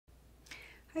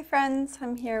Hi friends,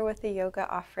 I'm here with a yoga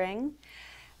offering.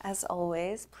 As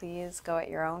always, please go at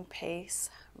your own pace.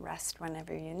 Rest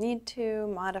whenever you need to,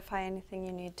 modify anything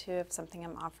you need to. If something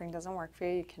I'm offering doesn't work for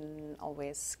you, you can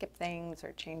always skip things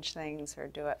or change things or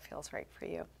do what feels right for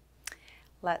you.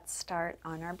 Let's start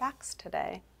on our backs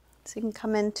today. So you can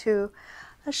come into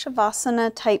a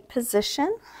Shavasana type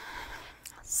position.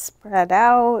 Spread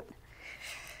out.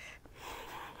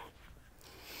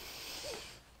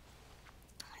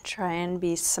 Try and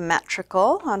be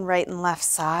symmetrical on right and left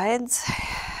sides.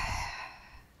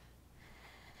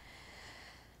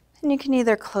 And you can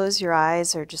either close your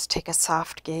eyes or just take a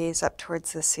soft gaze up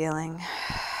towards the ceiling.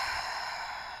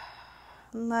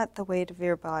 And let the weight of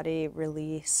your body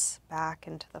release back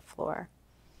into the floor.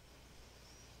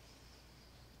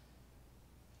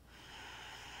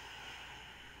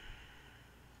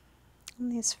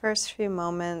 And these first few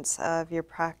moments of your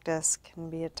practice can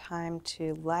be a time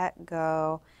to let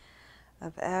go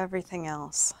of everything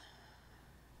else.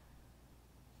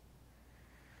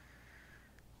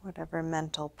 Whatever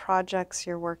mental projects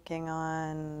you're working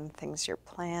on, things you're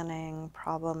planning,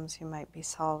 problems you might be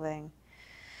solving.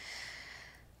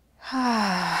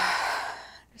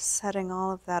 Just setting all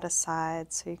of that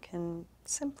aside so you can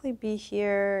simply be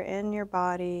here in your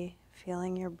body,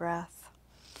 feeling your breath.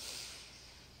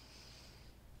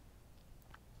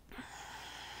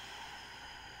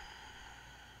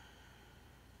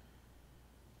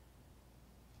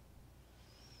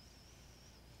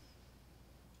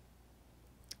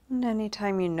 And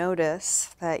anytime you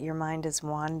notice that your mind has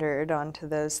wandered onto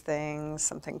those things,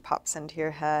 something pops into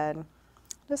your head,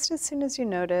 just as soon as you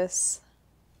notice,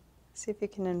 see if you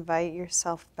can invite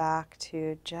yourself back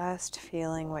to just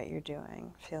feeling what you're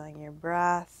doing, feeling your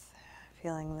breath,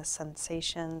 feeling the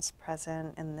sensations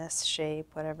present in this shape,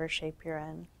 whatever shape you're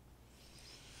in.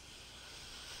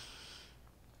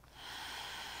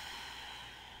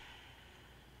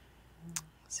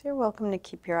 So you're welcome to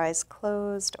keep your eyes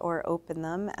closed or open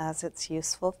them as it's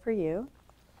useful for you.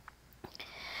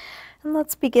 And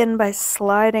let's begin by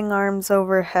sliding arms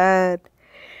overhead,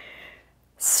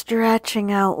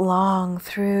 stretching out long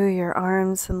through your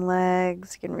arms and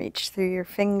legs. You can reach through your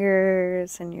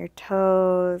fingers and your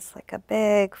toes like a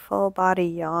big full body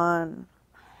yawn.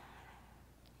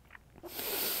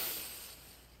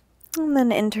 And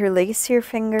then interlace your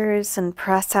fingers and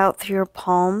press out through your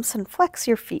palms and flex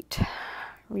your feet,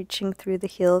 reaching through the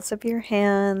heels of your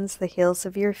hands, the heels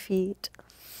of your feet.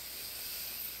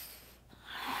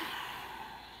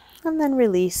 And then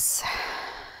release.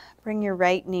 Bring your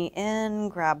right knee in,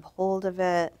 grab hold of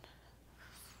it.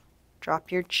 Drop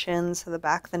your chin so the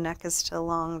back of the neck is still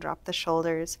long. Drop the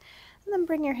shoulders. And then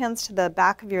bring your hands to the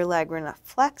back of your leg. We're going to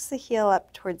flex the heel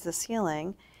up towards the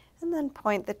ceiling and then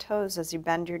point the toes as you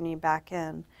bend your knee back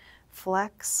in.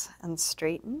 Flex and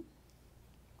straighten.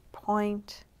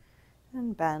 Point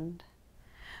and bend.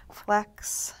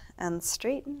 Flex and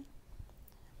straighten.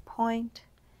 Point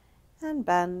and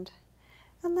bend.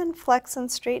 And then flex and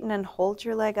straighten and hold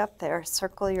your leg up there.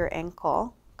 Circle your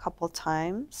ankle a couple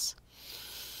times.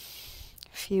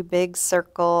 A few big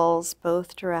circles,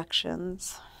 both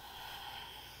directions.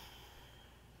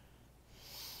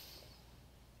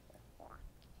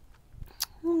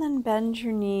 And then bend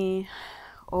your knee,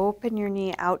 open your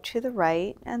knee out to the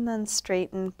right, and then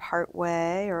straighten part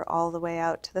way or all the way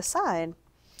out to the side.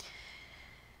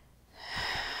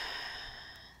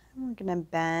 And we're going to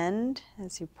bend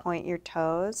as you point your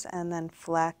toes and then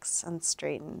flex and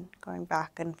straighten, going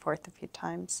back and forth a few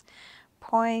times.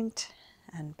 Point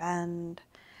and bend,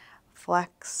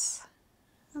 flex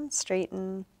and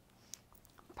straighten,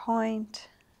 point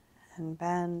and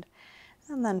bend,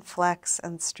 and then flex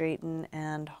and straighten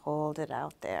and hold it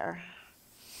out there.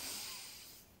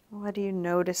 What are you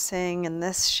noticing in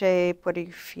this shape? What are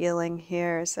you feeling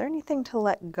here? Is there anything to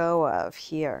let go of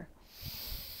here?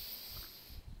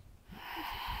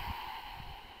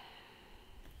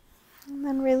 And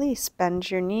then release. Bend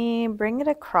your knee, bring it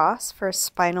across for a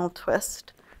spinal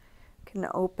twist. You can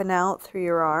open out through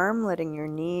your arm, letting your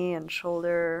knee and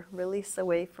shoulder release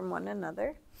away from one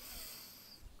another.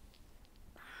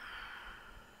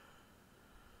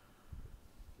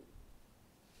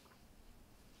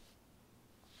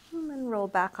 And then roll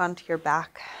back onto your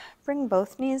back. Bring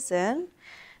both knees in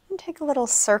and take a little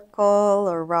circle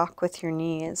or rock with your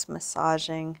knees,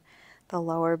 massaging the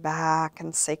lower back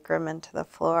and sacrum into the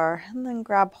floor. And then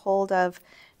grab hold of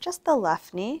just the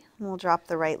left knee and we'll drop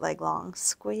the right leg long.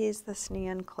 Squeeze this knee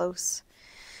in close.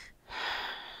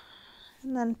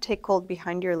 And then take hold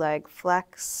behind your leg.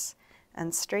 Flex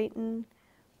and straighten,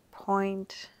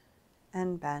 point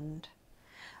and bend.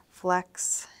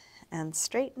 Flex and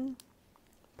straighten,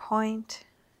 point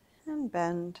and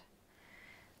bend.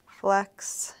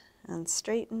 Flex and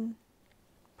straighten,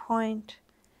 point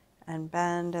and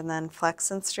bend, and then flex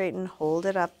and straighten, hold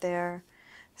it up there.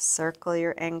 Circle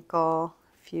your ankle,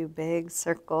 a few big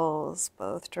circles,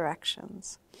 both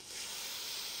directions.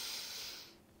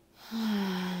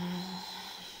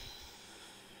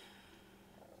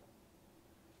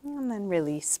 And then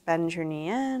release, bend your knee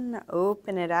in,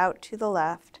 open it out to the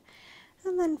left,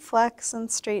 and then flex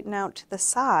and straighten out to the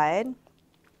side.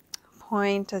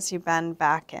 Point as you bend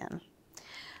back in.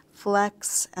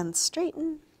 Flex and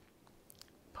straighten,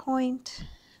 point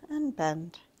and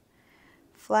bend.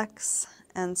 Flex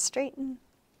and straighten,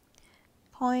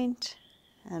 point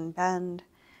and bend,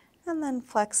 and then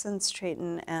flex and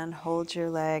straighten and hold your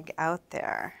leg out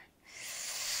there.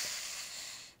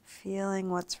 Feeling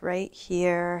what's right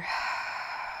here,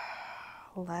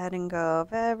 letting go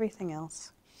of everything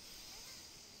else.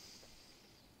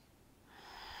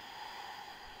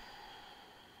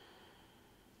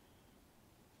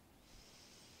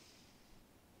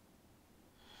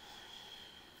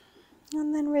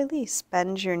 And then release,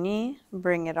 bend your knee,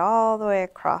 bring it all the way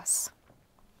across.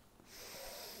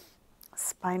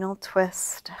 Spinal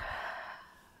twist.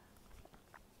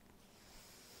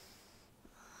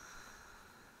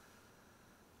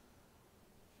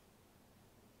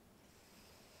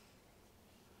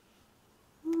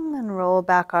 And then roll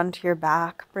back onto your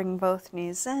back, bring both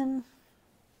knees in.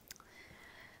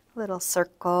 Little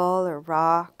circle or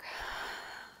rock.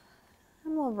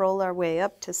 And we'll roll our way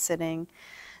up to sitting.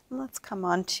 And let's come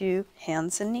on to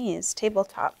hands and knees,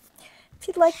 tabletop. If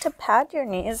you'd like to pad your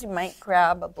knees, you might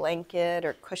grab a blanket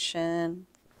or cushion.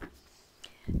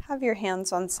 Have your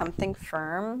hands on something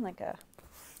firm, like a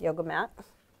yoga mat.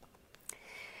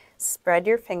 Spread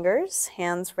your fingers,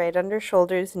 hands right under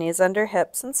shoulders, knees under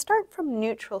hips, and start from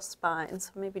neutral spine.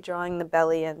 So maybe drawing the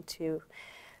belly in to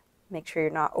make sure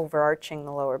you're not overarching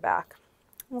the lower back.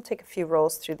 We'll take a few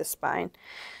rolls through the spine,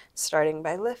 starting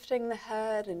by lifting the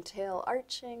head and tail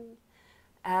arching.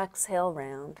 Exhale,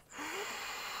 round.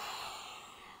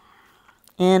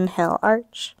 Inhale,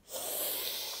 arch.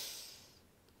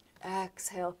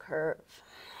 Exhale, curve.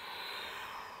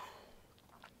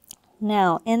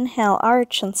 Now inhale,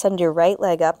 arch, and send your right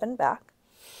leg up and back.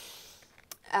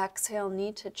 Exhale,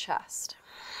 knee to chest.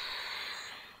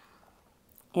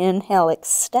 Inhale,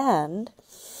 extend.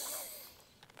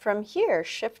 From here,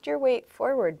 shift your weight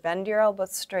forward, bend your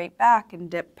elbows straight back and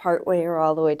dip part way or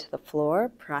all the way to the floor.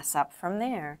 Press up from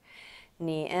there.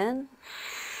 Knee in.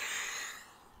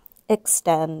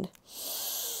 Extend.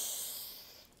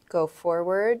 Go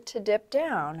forward to dip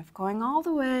down. If going all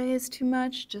the way is too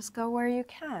much, just go where you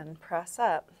can. Press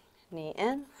up. Knee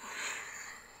in.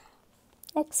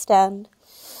 Extend.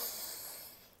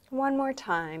 One more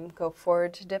time. Go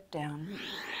forward to dip down.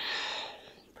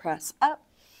 Press up.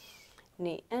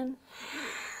 Knee in.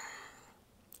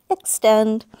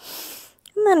 Extend.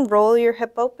 And then roll your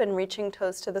hip open, reaching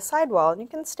toes to the sidewall. And you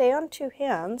can stay on two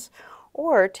hands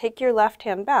or take your left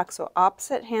hand back. So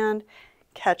opposite hand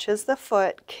catches the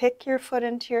foot, kick your foot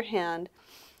into your hand.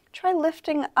 Try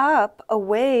lifting up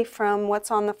away from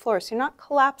what's on the floor. So you're not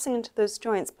collapsing into those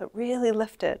joints, but really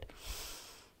lifted.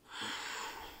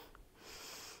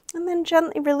 And then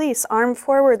gently release, arm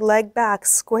forward, leg back,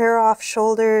 square off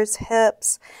shoulders,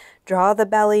 hips, draw the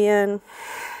belly in.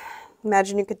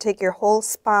 Imagine you could take your whole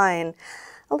spine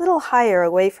a little higher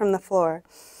away from the floor.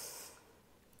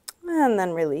 And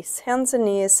then release, hands and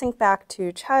knees, sink back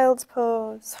to child's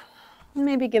pose.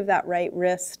 Maybe give that right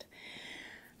wrist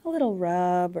a little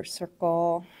rub or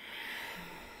circle.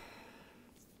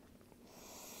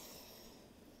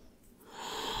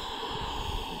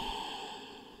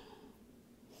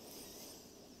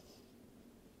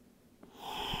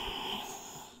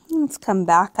 Let's come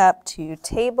back up to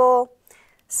table.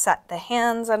 Set the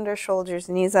hands under shoulders,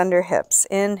 knees under hips.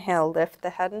 Inhale, lift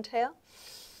the head and tail.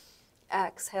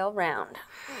 Exhale, round.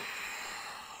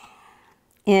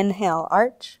 Inhale,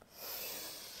 arch.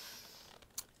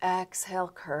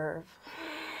 Exhale, curve.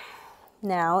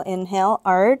 Now inhale,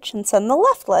 arch, and send the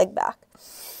left leg back.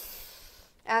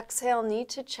 Exhale, knee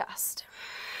to chest.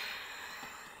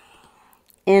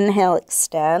 Inhale,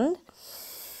 extend.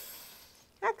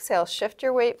 Exhale, shift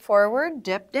your weight forward,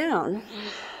 dip down.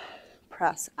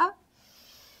 Press up,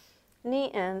 knee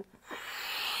in.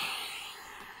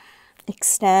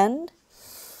 Extend,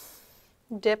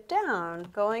 dip down,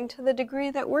 going to the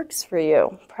degree that works for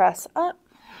you. Press up,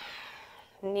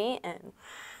 knee in.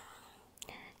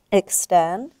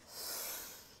 Extend.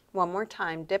 One more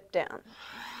time, dip down.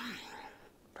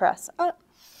 Press up,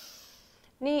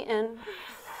 knee in.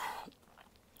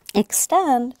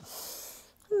 Extend.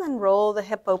 And then roll the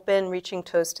hip open, reaching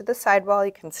toes to the sidewall.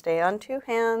 You can stay on two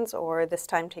hands, or this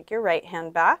time take your right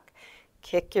hand back.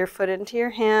 Kick your foot into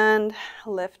your hand,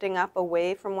 lifting up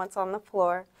away from what's on the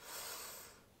floor.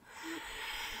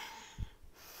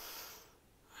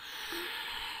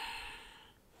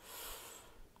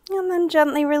 And then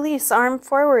gently release, arm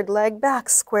forward, leg back,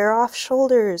 square off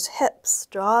shoulders, hips,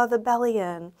 draw the belly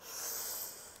in.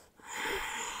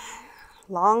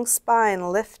 Long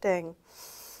spine, lifting.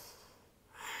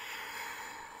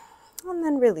 And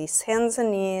then release, hands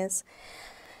and knees.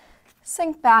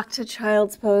 Sink back to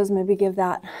child's pose, maybe give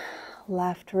that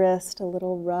left wrist a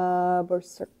little rub or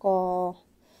circle.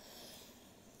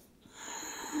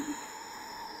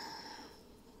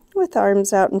 With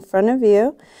arms out in front of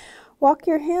you, walk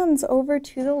your hands over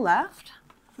to the left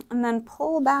and then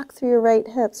pull back through your right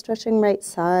hip, stretching right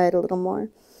side a little more.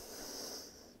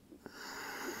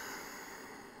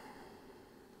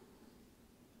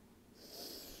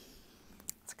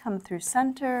 Let's come through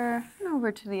center and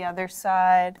over to the other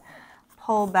side.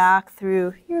 Pull back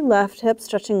through your left hip,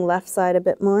 stretching left side a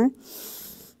bit more.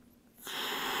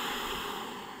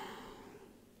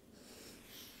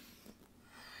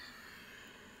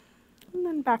 And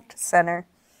then back to center.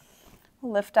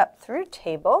 Lift up through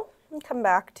table and come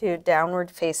back to downward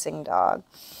facing dog.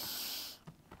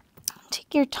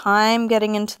 Take your time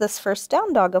getting into this first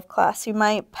down dog of class. You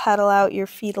might pedal out your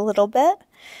feet a little bit,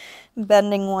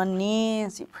 bending one knee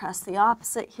as you press the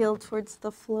opposite heel towards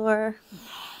the floor.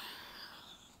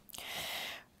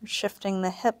 Shifting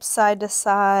the hips side to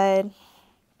side.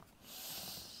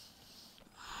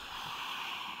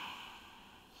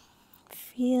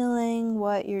 Feeling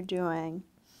what you're doing.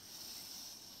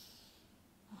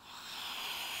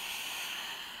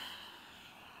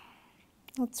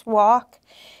 Let's walk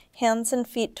hands and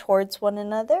feet towards one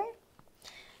another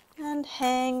and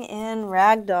hang in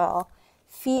ragdoll.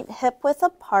 Feet hip width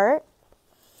apart.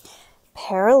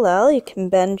 Parallel, you can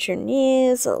bend your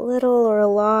knees a little or a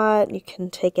lot. You can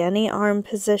take any arm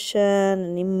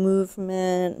position, any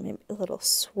movement, maybe a little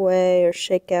sway or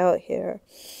shake out here.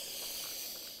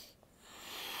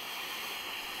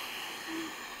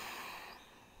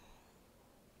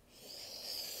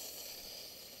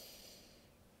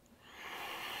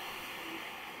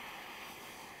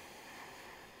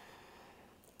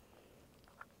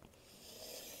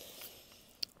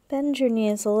 Bend your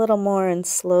knees a little more and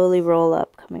slowly roll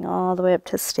up, coming all the way up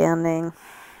to standing.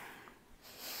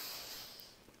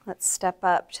 Let's step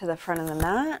up to the front of the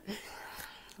mat.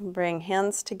 Bring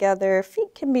hands together.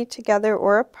 Feet can be together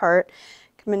or apart.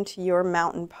 Come into your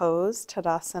mountain pose,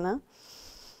 Tadasana.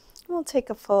 We'll take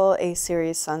a full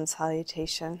A-series sun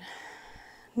salutation.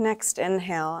 Next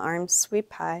inhale, arms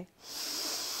sweep high.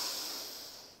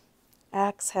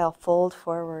 Exhale, fold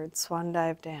forward, swan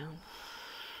dive down.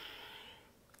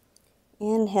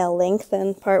 Inhale,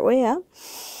 lengthen partway up.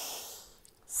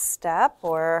 Step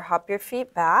or hop your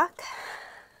feet back.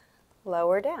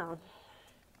 Lower down.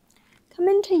 Come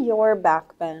into your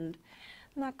back bend.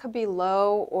 And that could be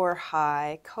low or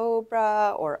high,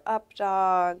 cobra or up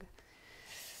dog.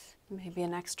 Maybe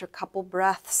an extra couple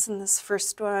breaths in this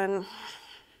first one.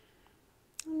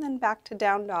 And then back to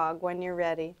down dog when you're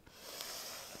ready.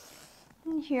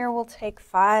 And here we'll take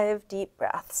 5 deep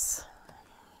breaths.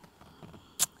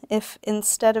 If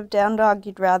instead of down dog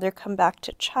you'd rather come back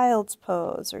to child's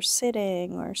pose or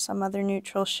sitting or some other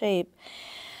neutral shape,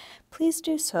 please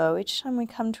do so. Each time we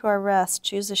come to our rest,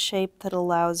 choose a shape that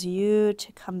allows you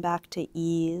to come back to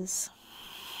ease.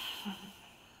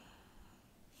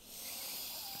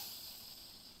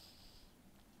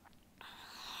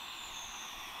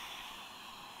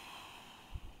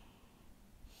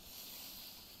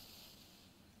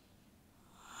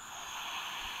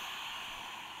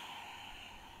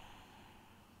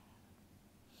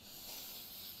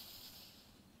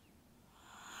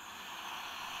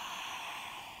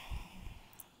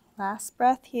 Last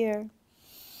breath here.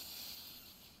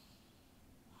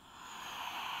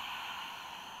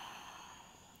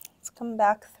 Let's come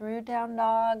back through down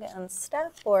dog and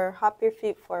step or hop your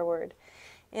feet forward.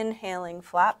 Inhaling,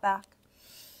 flat back.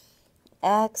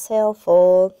 Exhale,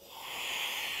 fold.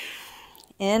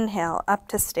 Inhale, up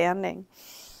to standing.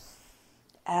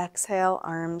 Exhale,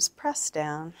 arms press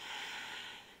down.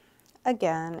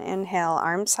 Again, inhale,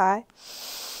 arms high.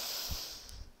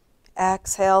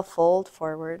 Exhale, fold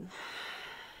forward.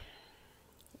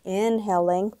 Inhale,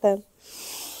 lengthen.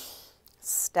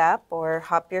 Step or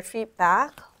hop your feet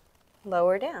back,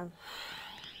 lower down.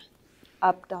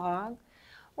 Up dog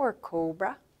or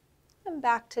cobra, and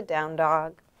back to down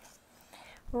dog.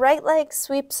 Right leg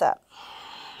sweeps up.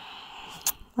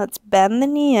 Let's bend the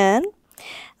knee in.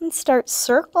 And start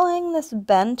circling this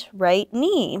bent right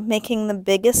knee, making the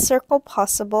biggest circle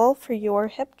possible for your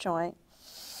hip joint.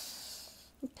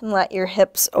 You can let your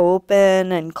hips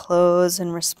open and close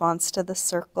in response to the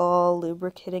circle,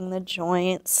 lubricating the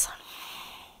joints.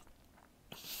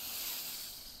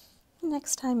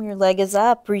 Next time your leg is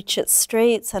up, reach it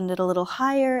straight, send it a little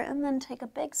higher, and then take a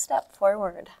big step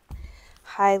forward.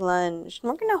 High lunge.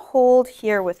 And we're going to hold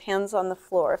here with hands on the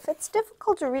floor. If it's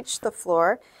difficult to reach the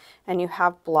floor and you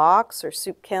have blocks or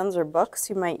soup cans or books,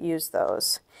 you might use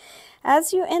those.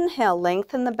 As you inhale,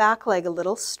 lengthen the back leg a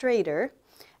little straighter.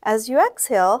 As you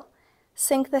exhale,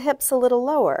 sink the hips a little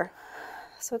lower.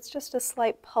 So it's just a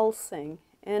slight pulsing.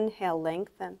 Inhale,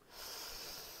 lengthen.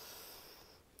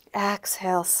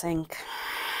 Exhale, sink.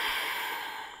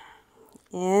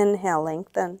 Inhale,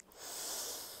 lengthen.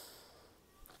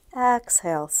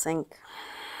 Exhale, sink.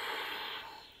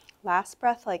 Last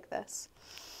breath like this.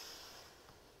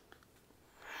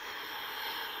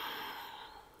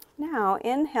 Now,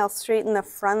 inhale, straighten the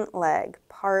front leg,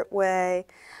 part way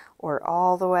or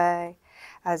all the way.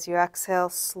 As you exhale,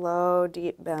 slow,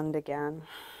 deep bend again.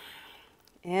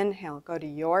 Inhale, go to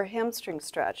your hamstring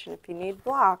stretch, and if you need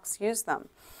blocks, use them.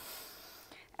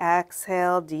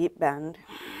 Exhale, deep bend.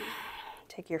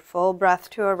 Take your full breath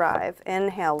to arrive.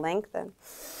 Inhale, lengthen.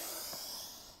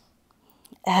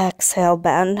 Exhale,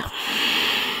 bend.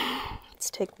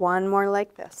 Let's take one more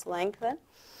like this. Lengthen.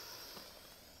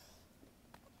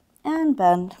 And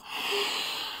bend.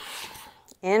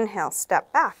 Inhale,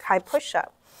 step back, high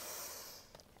push-up.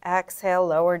 Exhale,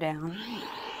 lower down.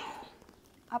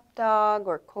 Up dog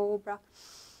or cobra.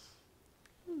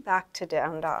 Back to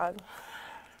down dog.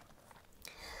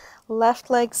 Left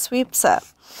leg sweeps up.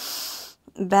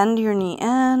 Bend your knee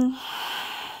in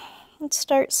and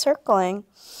start circling.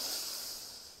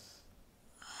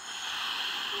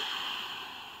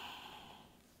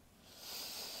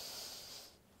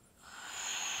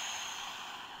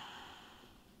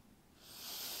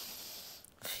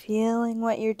 Feeling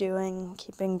what you're doing,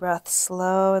 keeping breath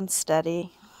slow and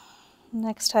steady.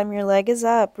 Next time your leg is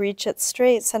up, reach it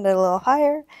straight, send it a little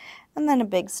higher, and then a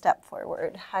big step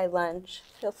forward, high lunge.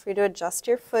 Feel free to adjust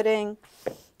your footing,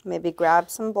 maybe grab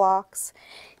some blocks.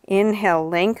 Inhale,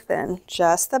 lengthen,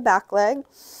 just the back leg.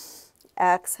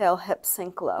 Exhale, hips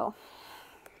sink low.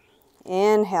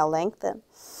 Inhale, lengthen.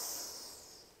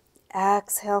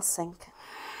 Exhale, sink.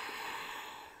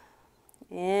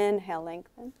 Inhale,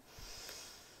 lengthen.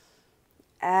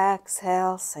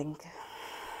 Exhale, sink.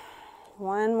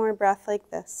 One more breath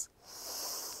like this.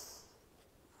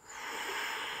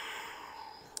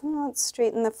 And let's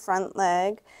straighten the front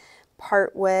leg,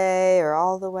 part way or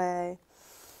all the way.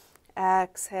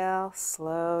 Exhale,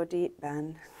 slow, deep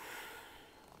bend.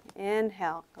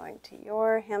 Inhale, going to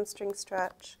your hamstring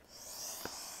stretch.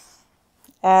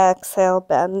 Exhale,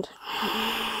 bend.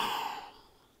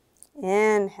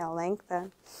 Inhale,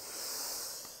 lengthen.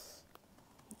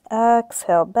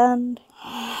 Exhale, bend.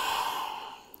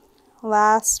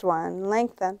 Last one,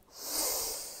 lengthen.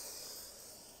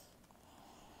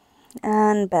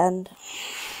 And bend.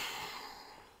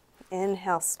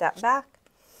 Inhale, step back.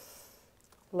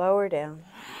 Lower down.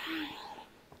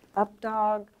 Up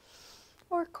dog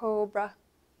or cobra.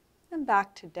 And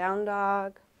back to down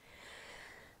dog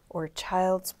or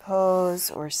child's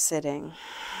pose or sitting.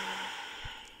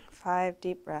 5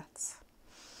 deep breaths.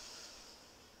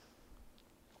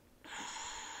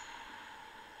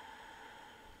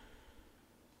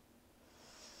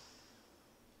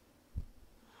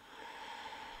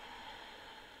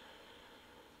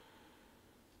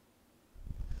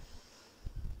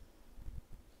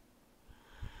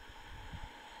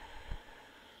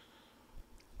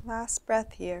 Last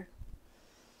breath here.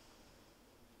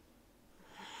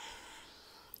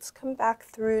 Let's come back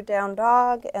through down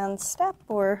dog and step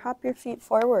or hop your feet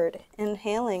forward.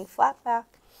 Inhaling, flat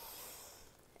back.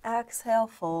 Exhale,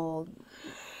 fold.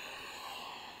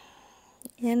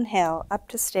 Inhale, up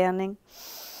to standing.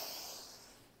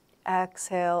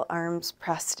 Exhale, arms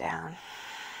press down.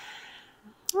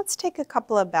 Let's take a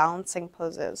couple of balancing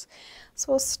poses.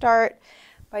 So we'll start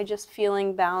by just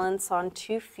feeling balance on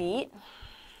 2 feet.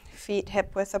 Feet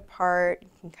hip width apart. You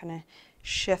can kind of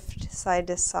shift side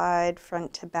to side,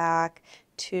 front to back,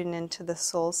 tune into the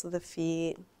soles of the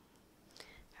feet.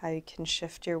 How you can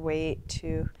shift your weight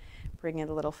to bring it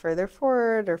a little further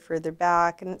forward or further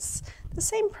back. And it's the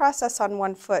same process on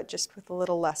one foot, just with a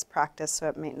little less practice, so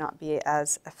it might not be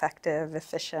as effective,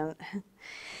 efficient.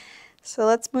 So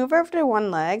let's move over to one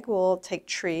leg. We'll take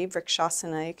tree,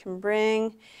 vrikshasana. You can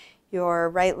bring your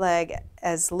right leg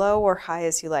as low or high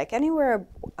as you like, anywhere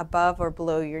above or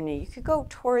below your knee. You could go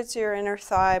towards your inner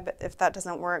thigh, but if that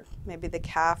doesn't work, maybe the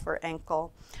calf or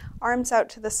ankle. Arms out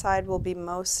to the side will be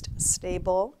most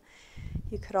stable.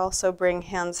 You could also bring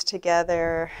hands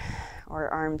together or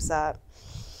arms up.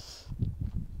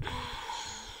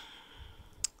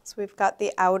 So we've got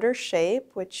the outer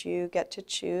shape, which you get to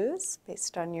choose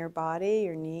based on your body,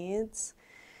 your needs.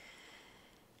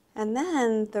 And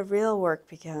then the real work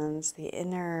begins, the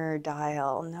inner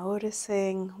dial,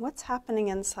 noticing what's happening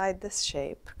inside this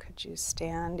shape. Could you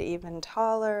stand even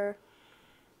taller?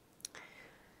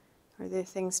 Are there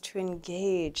things to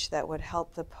engage that would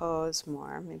help the pose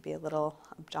more? Maybe a little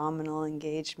abdominal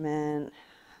engagement,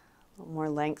 a little more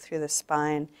length through the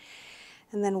spine.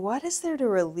 And then what is there to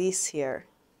release here?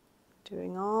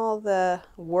 Doing all the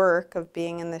work of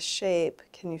being in this shape,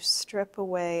 can you strip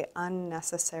away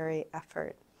unnecessary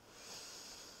effort?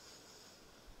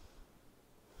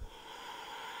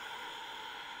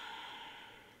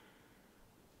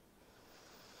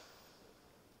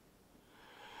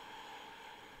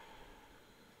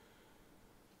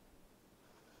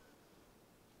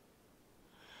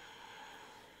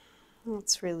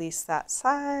 Let's release that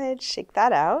side, shake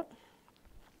that out.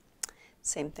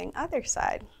 Same thing, other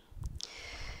side.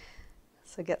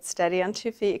 So get steady on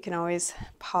 2 feet. You can always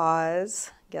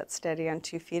pause, get steady on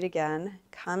 2 feet again.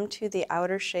 Come to the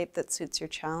outer shape that suits your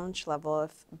challenge level.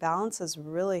 If balance is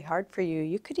really hard for you,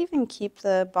 you could even keep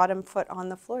the bottom foot on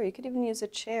the floor. You could even use a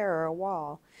chair or a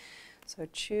wall. So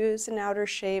choose an outer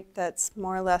shape that's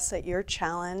more or less at your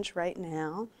challenge right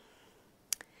now.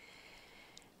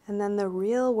 And then the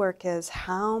real work is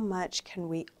how much can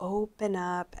we open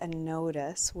up and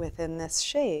notice within this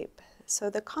shape. So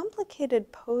the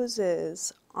complicated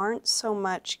poses aren't so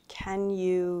much can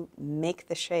you make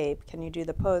the shape, can you do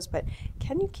the pose, but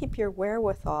can you keep your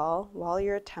wherewithal while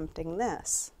you're attempting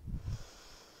this?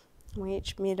 We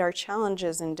each meet our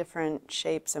challenges in different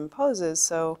shapes and poses,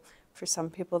 so for some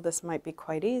people this might be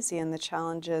quite easy, and the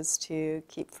challenge is to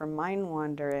keep from mind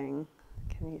wandering.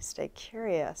 Can you stay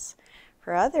curious?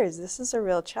 For others, this is a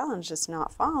real challenge, it's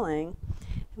not falling,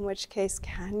 in which case,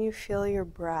 can you feel your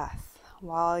breath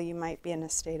while you might be in a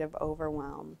state of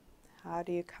overwhelm? How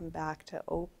do you come back to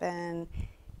open,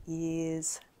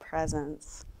 ease,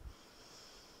 presence?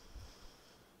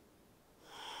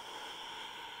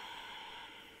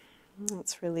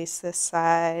 Let's release this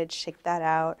side, shake that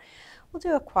out. We'll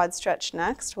do a quad stretch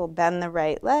next. We'll bend the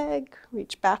right leg,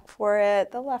 reach back for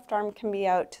it. The left arm can be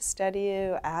out to steady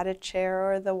you at a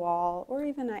chair or the wall or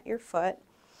even at your foot.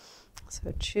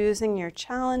 So choosing your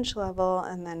challenge level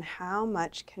and then how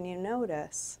much can you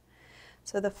notice?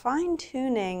 So the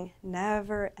fine-tuning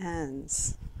never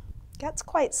ends. It gets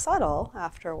quite subtle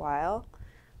after a while.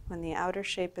 When the outer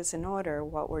shape is in order,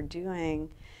 what we're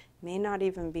doing may not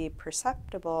even be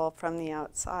perceptible from the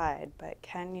outside, but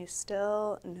can you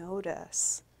still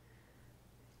notice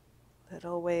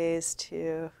little ways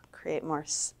to create more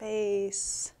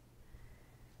space,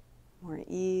 more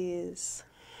ease?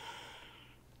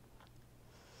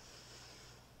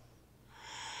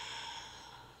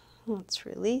 Let's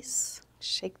release,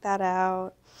 shake that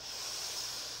out.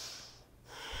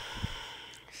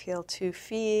 Feel 2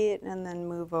 feet and then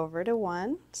move over to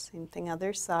 1. Same thing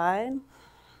other side.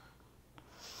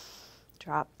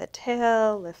 Drop the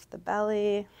tail, lift the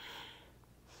belly.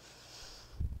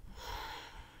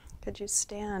 Could you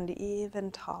stand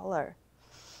even taller?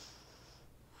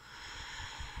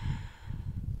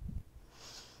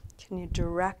 Can you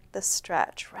direct the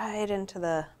stretch right into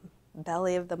the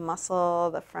belly of the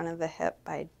muscle, the front of the hip,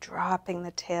 by dropping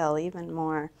the tail even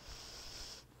more?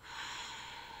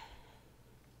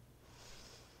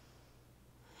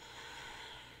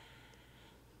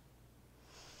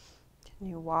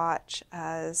 You watch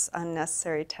as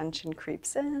unnecessary tension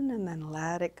creeps in and then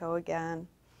let it go again.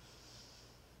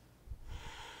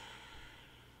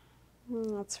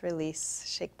 Let's release,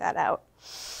 shake that out.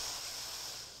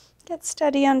 Get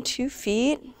steady on 2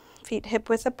 feet. Feet hip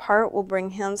width apart. We'll bring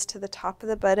hands to the top of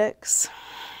the buttocks.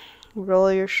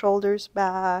 Roll your shoulders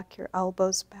back, your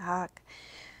elbows back.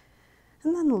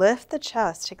 And then lift the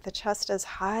chest. Take the chest as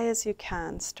high as you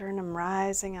can. Sternum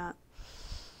rising up.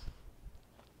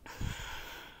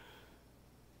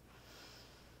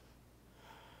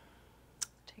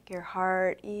 Your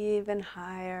heart even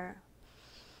higher.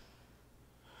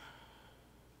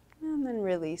 And then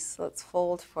release. Let's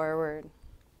fold forward.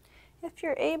 If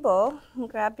you're able,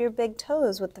 grab your big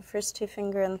toes with the first 2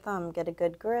 finger and thumb. Get a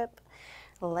good grip.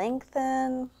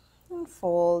 Lengthen and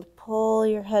fold. Pull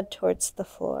your head towards the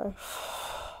floor.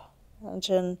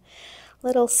 Imagine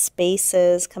little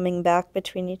spaces coming back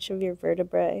between each of your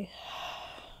vertebrae.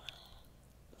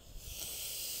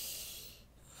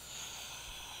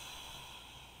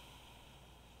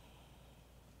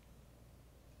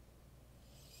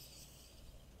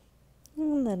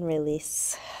 And then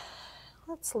release.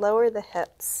 Let's lower the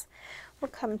hips.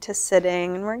 We'll come to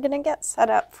sitting and we're going to get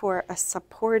set up for a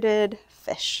supported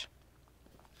fish.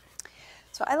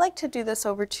 So I like to do this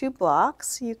over 2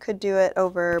 blocks. You could do it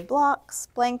over blocks,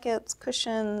 blankets,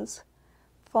 cushions,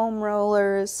 foam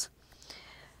rollers,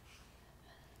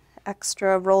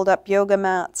 extra rolled up yoga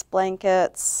mats,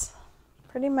 blankets,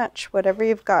 pretty much whatever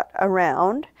you've got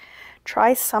around.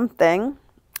 Try something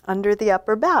under the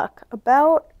upper back,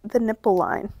 about the nipple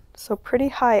line, so pretty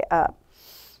high up.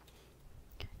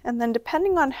 And then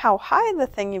depending on how high the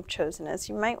thing you've chosen is,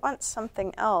 you might want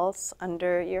something else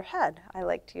under your head. I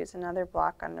like to use another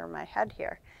block under my head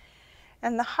here.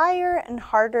 And the higher and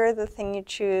harder the thing you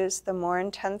choose, the more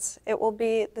intense it will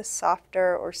be. The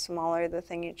softer or smaller the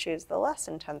thing you choose, the less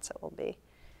intense it will be.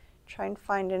 Try and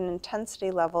find an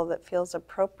intensity level that feels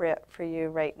appropriate for you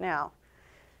right now.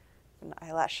 An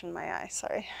eyelash in my eye,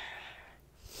 sorry.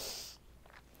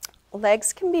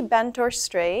 Legs can be bent or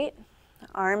straight.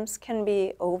 Arms can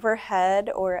be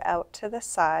overhead or out to the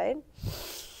side.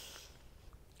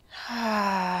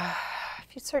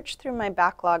 If you search through my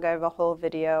backlog, I have a whole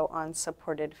video on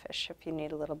supported fish if you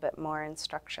need a little bit more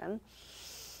instruction.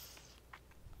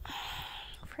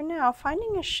 For now,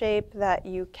 finding a shape that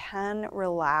you can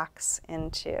relax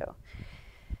into.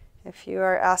 If you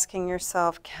are asking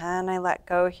yourself, can I let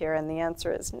go here? And the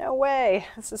answer is no way,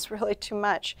 this is really too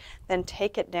much. Then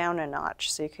take it down a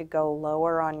notch. So you could go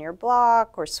lower on your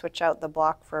block or switch out the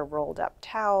block for a rolled up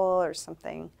towel or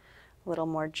something a little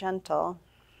more gentle.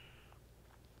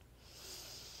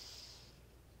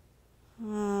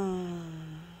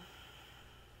 And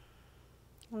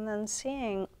then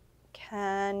seeing,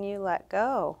 can you let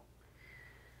go?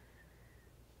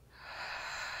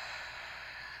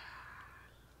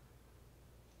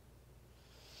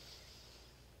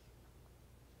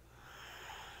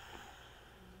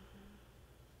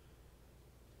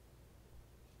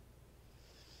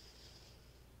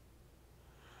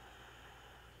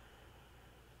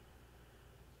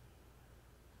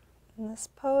 And this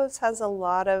pose has a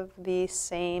lot of the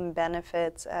same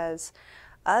benefits as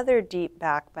other deep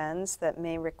back bends that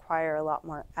may require a lot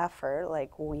more effort,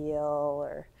 like wheel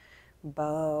or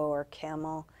bow or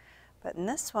camel. But in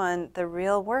this one, the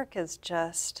real work is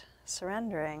just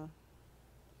surrendering.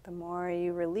 The more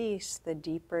you release, the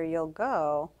deeper you'll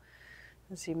go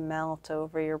as you melt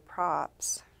over your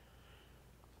props.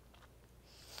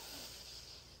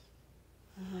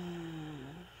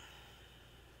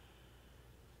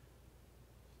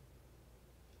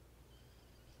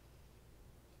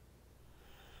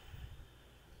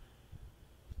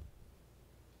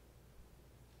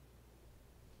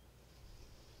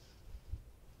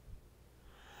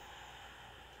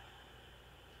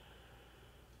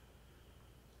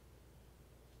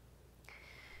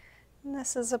 And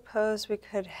this is a pose we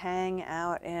could hang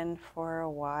out in for a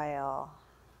while.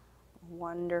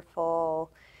 Wonderful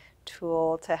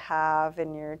tool to have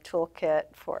in your toolkit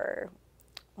for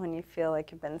when you feel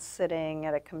like you've been sitting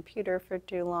at a computer for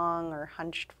too long or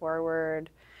hunched forward.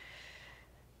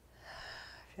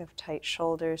 If you have tight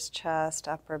shoulders, chest,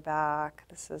 upper back,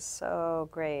 this is so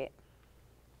great.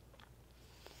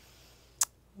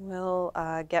 We'll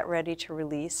get ready to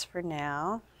release for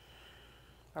now.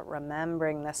 But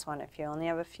remembering this one, if you only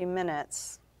have a few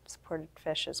minutes, supported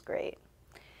fish is great.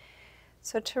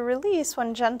 So to release,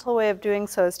 one gentle way of doing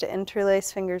so is to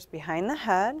interlace fingers behind the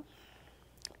head.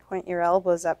 Point your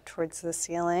elbows up towards the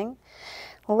ceiling.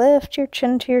 Lift your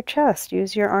chin to your chest.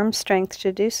 Use your arm strength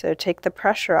to do so. Take the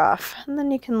pressure off. And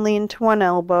then you can lean to one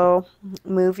elbow.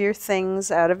 Move your things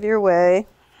out of your way.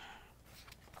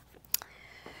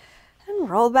 And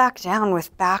roll back down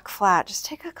with back flat. Just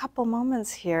take a couple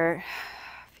moments here,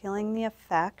 feeling the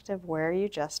effect of where you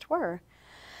just were.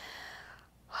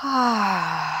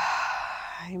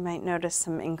 You might notice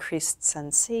some increased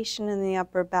sensation in the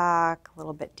upper back, a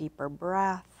little bit deeper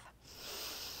breath.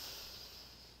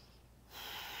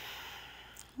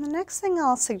 The next thing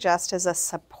I'll suggest is a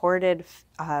supported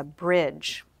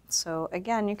bridge. So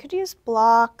again, you could use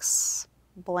blocks,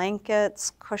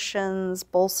 blankets, cushions,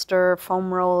 bolster,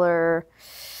 foam roller,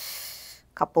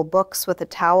 a couple books with a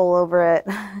towel over it.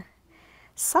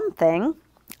 Something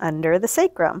under the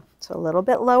sacrum, so a little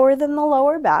bit lower than the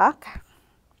lower back.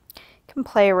 You can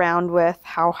play around with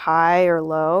how high or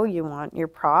low you want your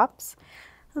props.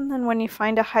 And then when you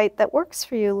find a height that works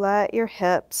for you, let your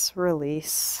hips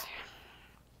release.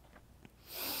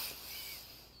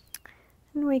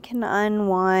 And we can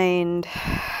unwind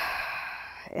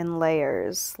in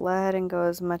layers, letting go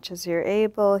as much as you're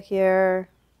able here.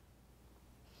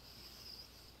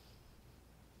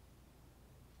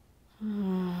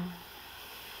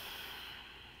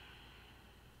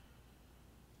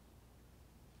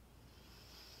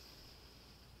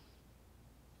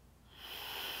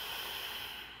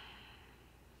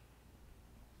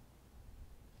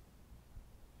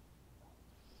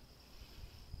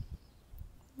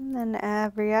 And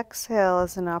every exhale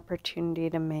is an opportunity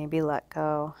to maybe let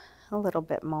go a little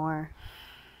bit more.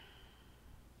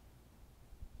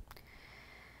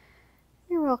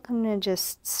 You're welcome to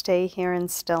just stay here in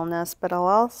stillness, but I'll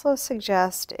also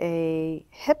suggest a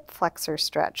hip flexor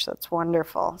stretch that's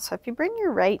wonderful. So if you bring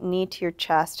your right knee to your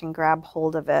chest and grab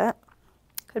hold of it,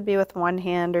 could be with one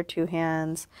hand or two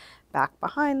hands, back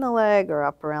behind the leg or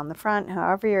up around the front,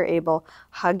 however you're able,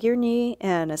 hug your knee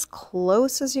in as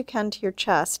close as you can to your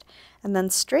chest, and then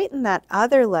straighten that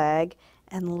other leg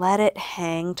and let it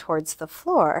hang towards the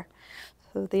floor.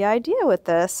 So the idea with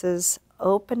this is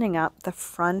opening up the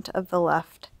front of the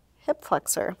left hip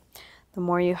flexor. The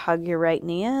more you hug your right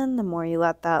knee in, the more you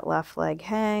let that left leg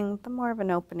hang, the more of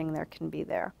an opening there can be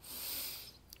there.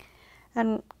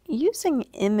 And using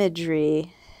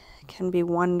imagery can be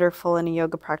wonderful in a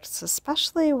yoga practice,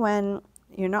 especially when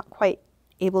you're not quite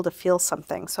able to feel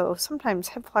something. So sometimes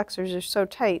hip flexors are so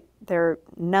tight, they're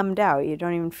numbed out. You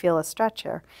don't even feel a stretch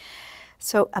here.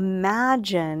 So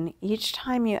imagine each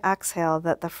time you exhale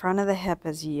that the front of the hip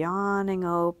is yawning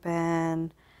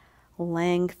open,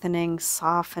 lengthening,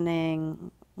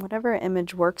 softening, whatever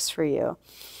image works for you.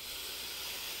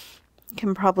 You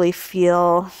can probably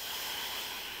feel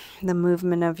the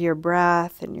movement of your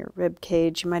breath and your rib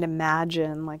cage. You might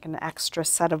imagine like an extra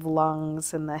set of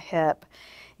lungs in the hip.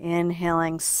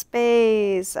 Inhaling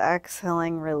space,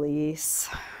 exhaling release.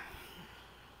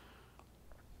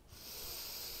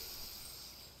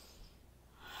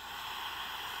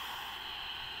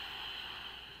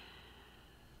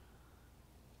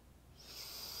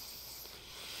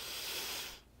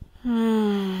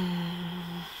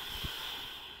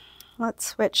 Let's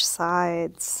switch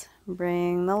sides.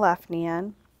 Bring the left knee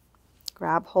in,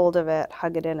 grab hold of it,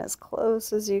 hug it in as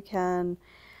close as you can,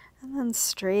 and then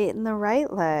straighten the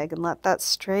right leg and let that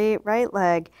straight right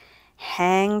leg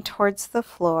hang towards the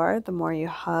floor. The more you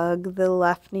hug the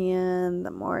left knee in,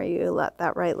 the more you let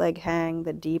that right leg hang,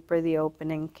 the deeper the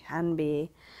opening can be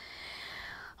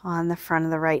on the front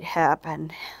of the right hip.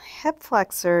 And hip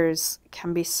flexors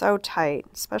can be so tight,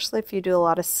 especially if you do a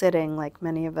lot of sitting like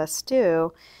many of us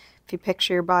do. If you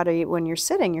picture your body when you're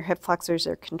sitting, your hip flexors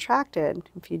are contracted.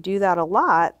 If you do that a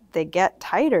lot, they get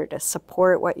tighter to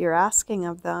support what you're asking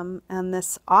of them. And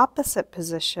this opposite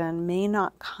position may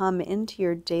not come into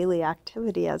your daily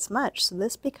activity as much. So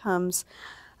this becomes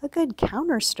a good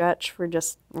counter stretch for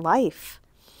just life.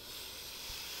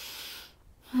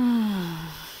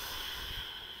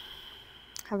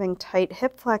 Having tight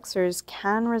hip flexors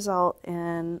can result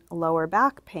in lower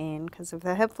back pain, because if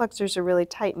the hip flexors are really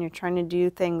tight and you're trying to do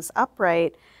things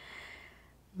upright,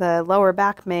 the lower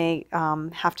back may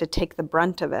have to take the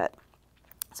brunt of it.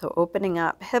 So opening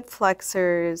up hip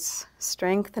flexors,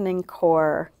 strengthening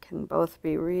core can both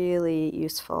be really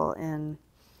useful in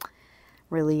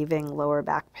relieving lower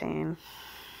back pain.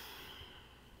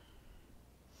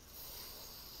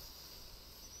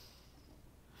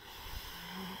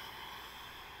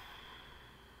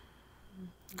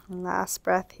 Last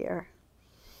breath here.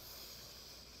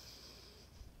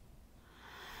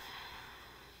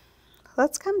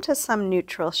 Let's come to some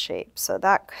neutral shape. So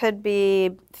that could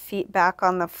be feet back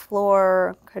on the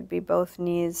floor, could be both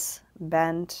knees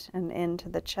bent and into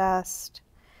the chest.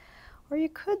 Or you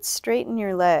could straighten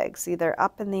your legs, either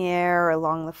up in the air or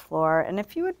along the floor. And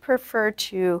if you would prefer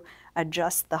to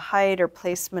adjust the height or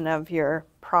placement of your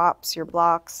props, your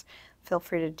blocks, feel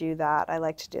free to do that. I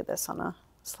like to do this on a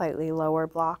slightly lower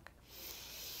block.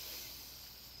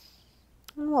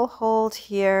 And we'll hold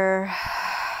here.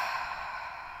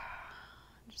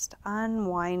 Just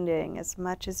unwinding as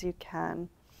much as you can.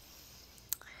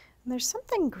 And there's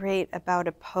something great about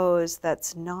a pose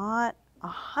that's not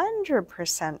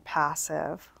 100%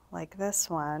 passive, like this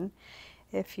one.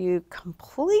 If you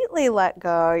completely let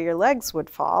go, your legs would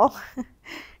fall.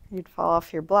 You'd fall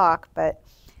off your block, but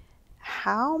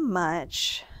how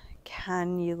much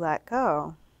can you let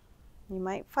go? You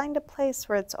might find a place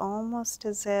where it's almost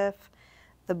as if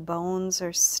the bones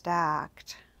are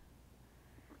stacked.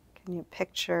 Can you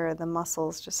picture the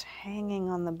muscles just hanging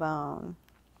on the bone?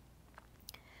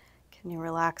 Can you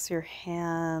relax your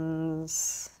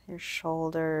hands, your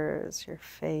shoulders, your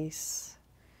face,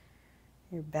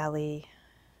 your belly,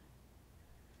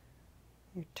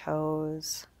 your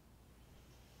toes?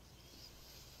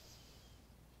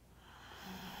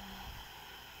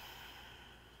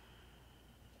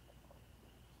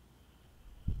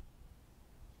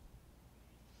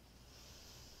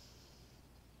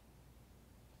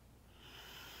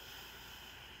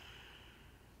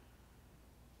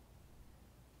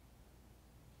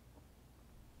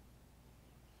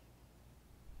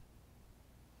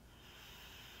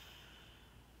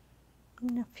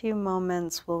 In a few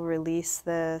moments, we'll release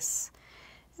this.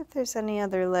 If there's any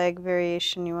other leg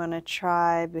variation you want to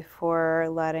try before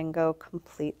letting go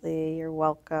completely, you're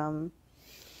welcome.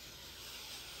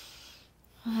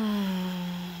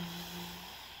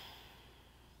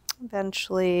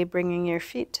 Eventually bringing your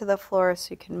feet to the floor so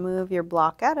you can move your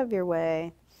block out of your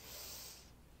way.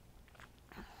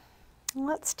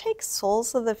 Let's take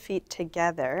soles of the feet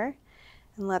together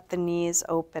and let the knees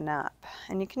open up.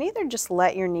 And you can either just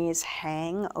let your knees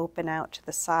hang open out to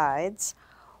the sides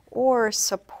or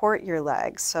support your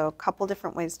legs. So a couple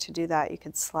different ways to do that. You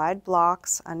could slide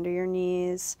blocks under your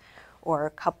knees or a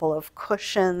couple of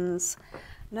cushions.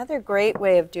 Another great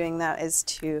way of doing that is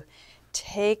to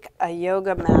take a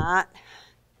yoga mat,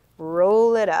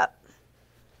 roll it up,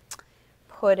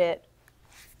 put it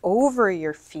over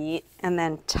your feet, and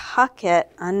then tuck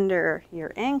it under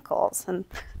your ankles. And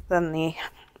then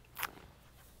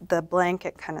the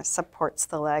blanket kind of supports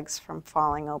the legs from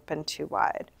falling open too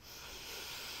wide.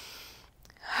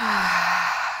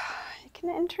 You can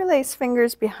interlace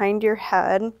fingers behind your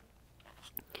head.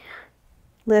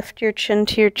 Lift your chin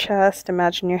to your chest.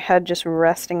 Imagine your head just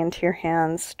resting into your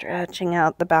hands, stretching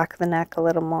out the back of the neck a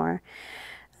little more.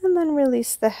 And then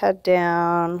release the head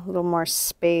down, a little more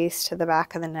space to the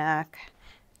back of the neck.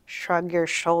 Shrug your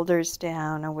shoulders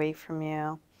down away from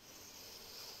you.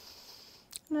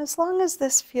 And as long as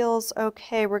this feels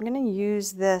okay, we're going to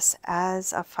use this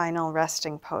as a final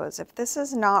resting pose. If this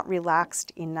is not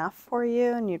relaxed enough for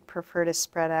you and you'd prefer to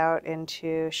spread out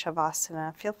into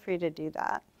Shavasana, feel free to do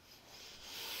that.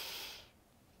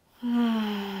 You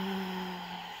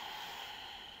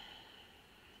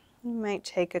might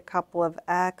take a couple of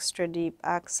extra deep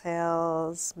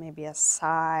exhales, maybe a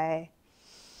sigh.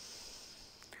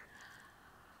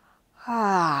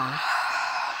 Try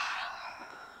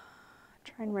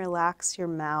and relax your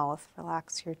mouth,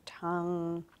 relax your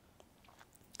tongue,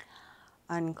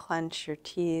 unclench your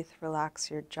teeth, relax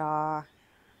your jaw.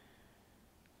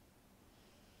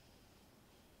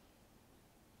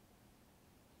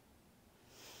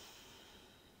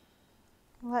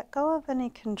 Let go of any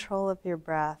control of your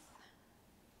breath.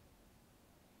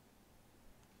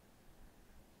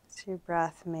 So your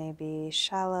breath may be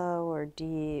shallow or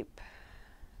deep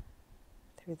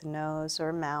through the nose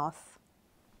or mouth.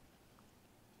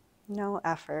 No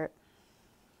effort.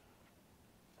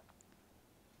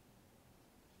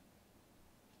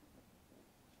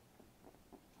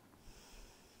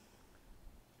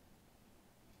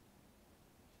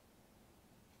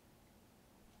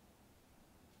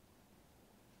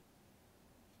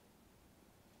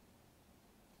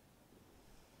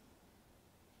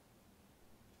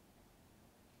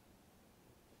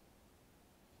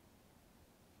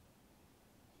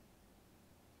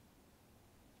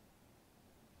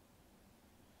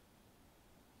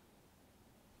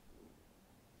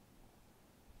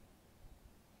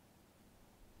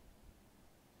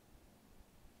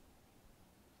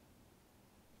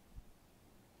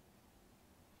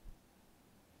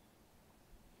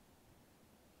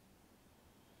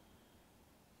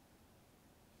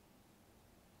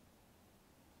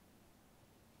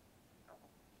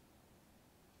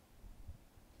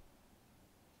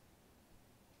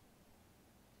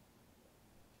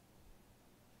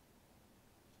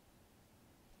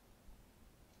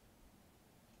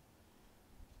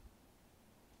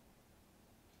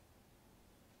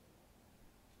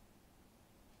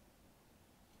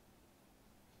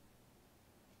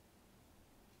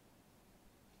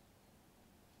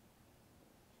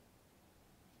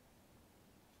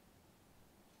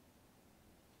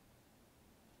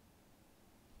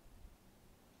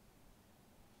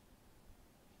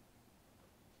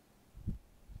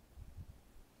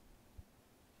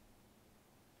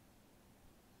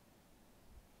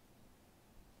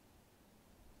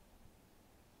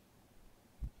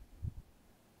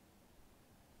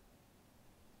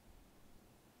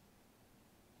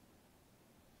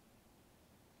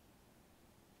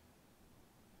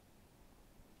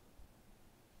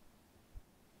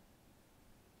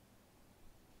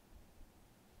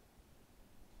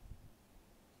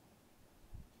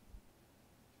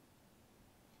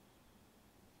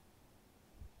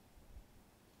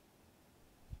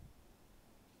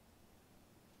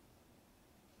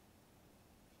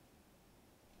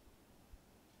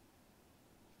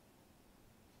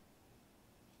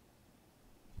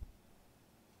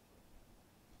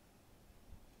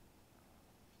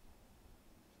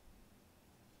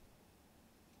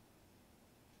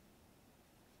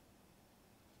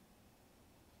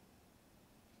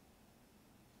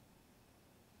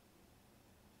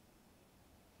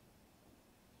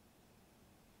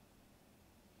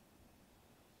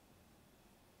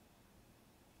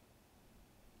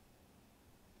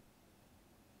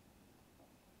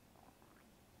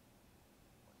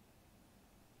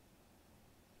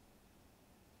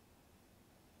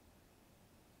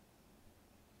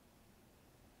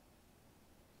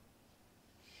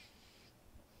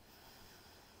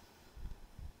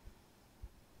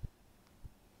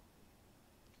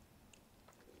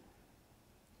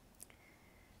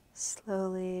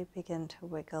 Slowly begin to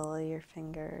wiggle your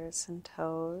fingers and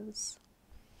toes,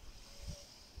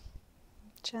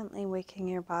 gently waking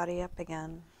your body up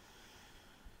again.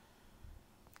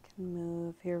 You can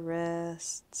move your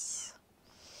wrists,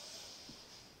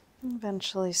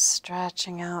 eventually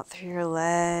stretching out through your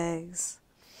legs,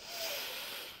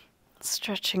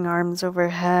 stretching arms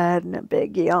overhead and a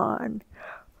big yawn.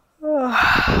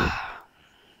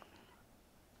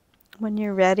 When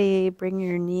you're ready, bring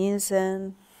your knees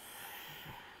in.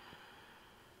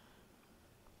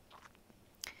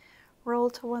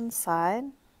 Roll to one side.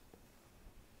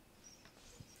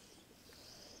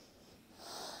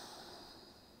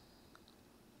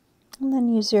 And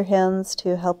then use your hands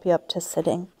to help you up to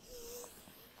sitting.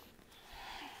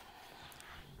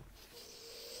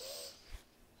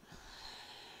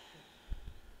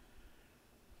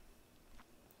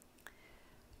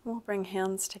 We'll bring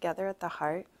hands together at the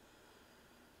heart.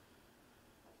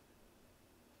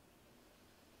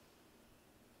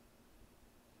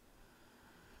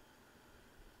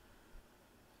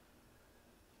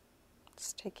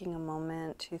 Just taking a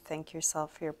moment to thank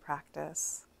yourself for your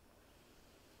practice.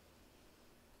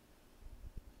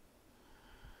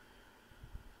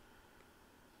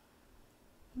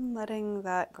 And letting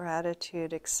that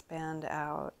gratitude expand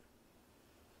out.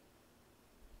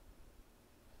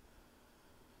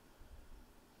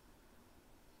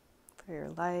 For your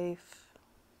life,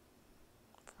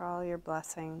 for all your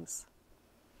blessings.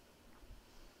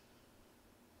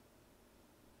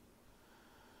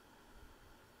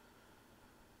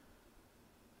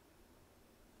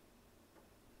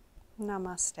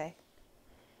 Namaste.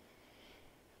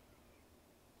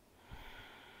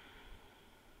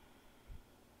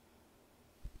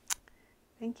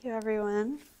 Thank you,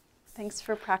 everyone. Thanks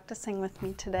for practicing with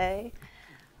me today.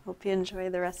 Hope you enjoy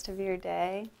the rest of your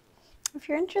day. If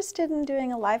you're interested in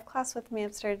doing a live class with me,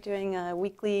 I've started doing a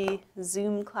weekly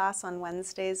Zoom class on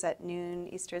Wednesdays at noon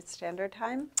Eastern Standard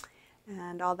Time.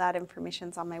 And all that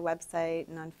information's on my website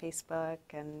and on Facebook,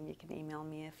 and you can email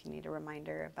me if you need a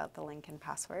reminder about the link and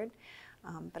password.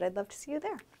 But I'd love to see you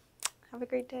there. Have a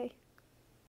great day.